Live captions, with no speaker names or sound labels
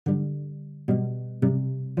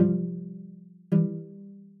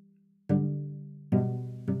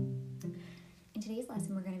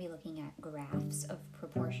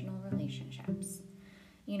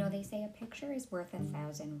they say a picture is worth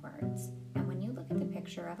 1,000 words, and when you look at the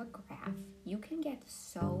picture of a graph, you can get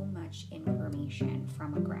so much information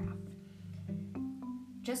from a graph.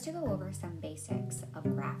 Just to go over some basics of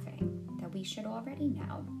graphing that we should already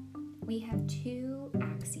know, we have two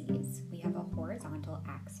axes. We have a horizontal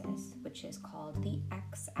axis, which is called the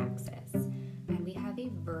x-axis, and we have a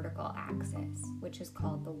vertical axis, which is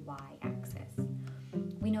called the y-axis.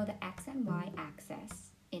 We know the x and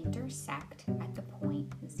y-axis intersect at the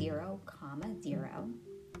point 0, 0,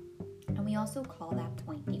 and we also call that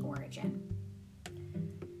point the origin.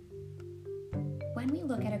 When we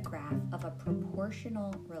look at a graph of a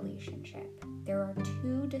proportional relationship, there are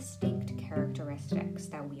two distinct characteristics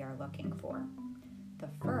that we are looking for. The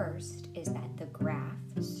first is that the graph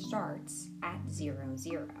starts at 0,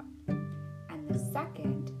 0, and the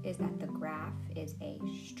second is that the graph is a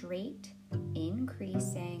straight,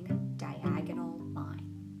 increasing, diagonal line.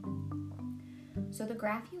 So the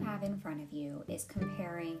graph you have in front of you is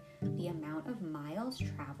comparing the amount of miles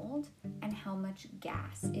traveled and how much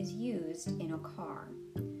gas is used in a car.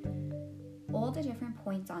 All the different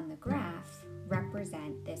points on the graph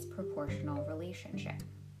represent this proportional relationship.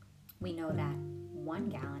 We know that 1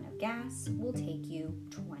 gallon of gas will take you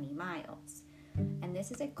 20 miles, and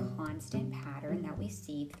this is a constant pattern that we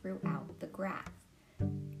see throughout the graph.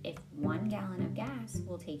 If 1 gallon of gas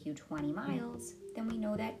will take you 20 miles, then we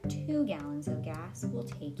know that 2 gallons of gas will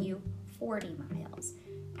take you 40 miles,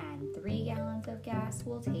 and 3 gallons of gas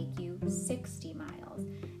will take you 60 miles,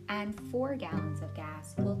 and 4 gallons of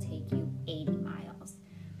gas will take you 80 miles.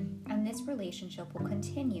 And this relationship will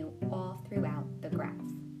continue all throughout the graph.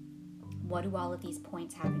 What do all of these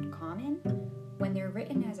points have in common? When they're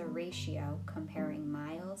written as a ratio comparing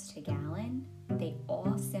miles to gallon, they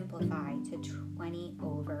all simplify to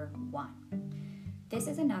 20/1. This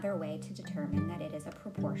is another way to determine that it is a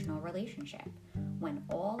proportional relationship. When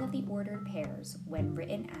all of the ordered pairs, when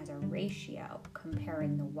written as a ratio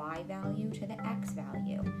comparing the y value to the x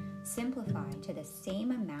value, simplify to the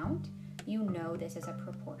same amount, you know this is a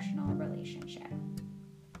proportional relationship.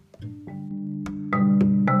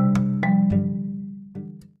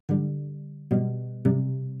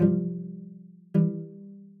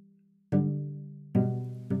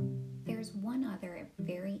 There's one other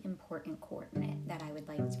very important coordinate that I would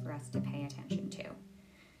like for us to pay attention to.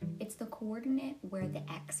 It's the coordinate where the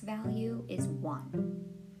x value is 1.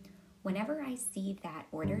 Whenever I see that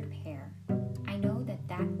ordered pair, I know that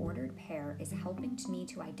that ordered pair is helping me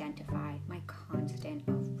to identify my constant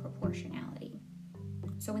of proportionality.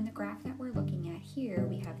 So in the graph that we're looking at here,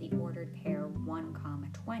 we have the ordered pair 1,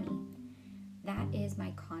 20. That is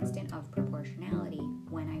my constant of proportionality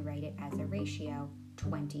when I write it as a ratio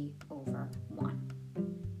 20/1.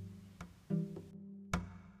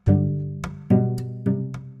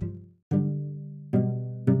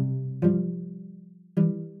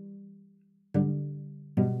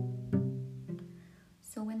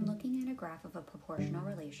 So when looking at a graph of a proportional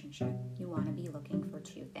relationship, you want to be looking for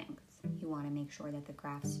two things. You want to make sure that the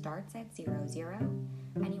graph starts at 0, 0,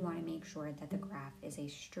 and you want to make sure that the graph is a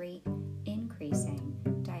straight, increasing,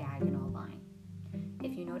 diagonal line.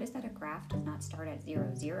 If you notice that a graph does not start at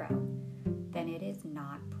 0, 0, then it is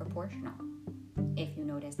not proportional. If you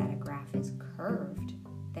notice that a graph is curved,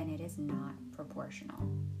 then it is not proportional.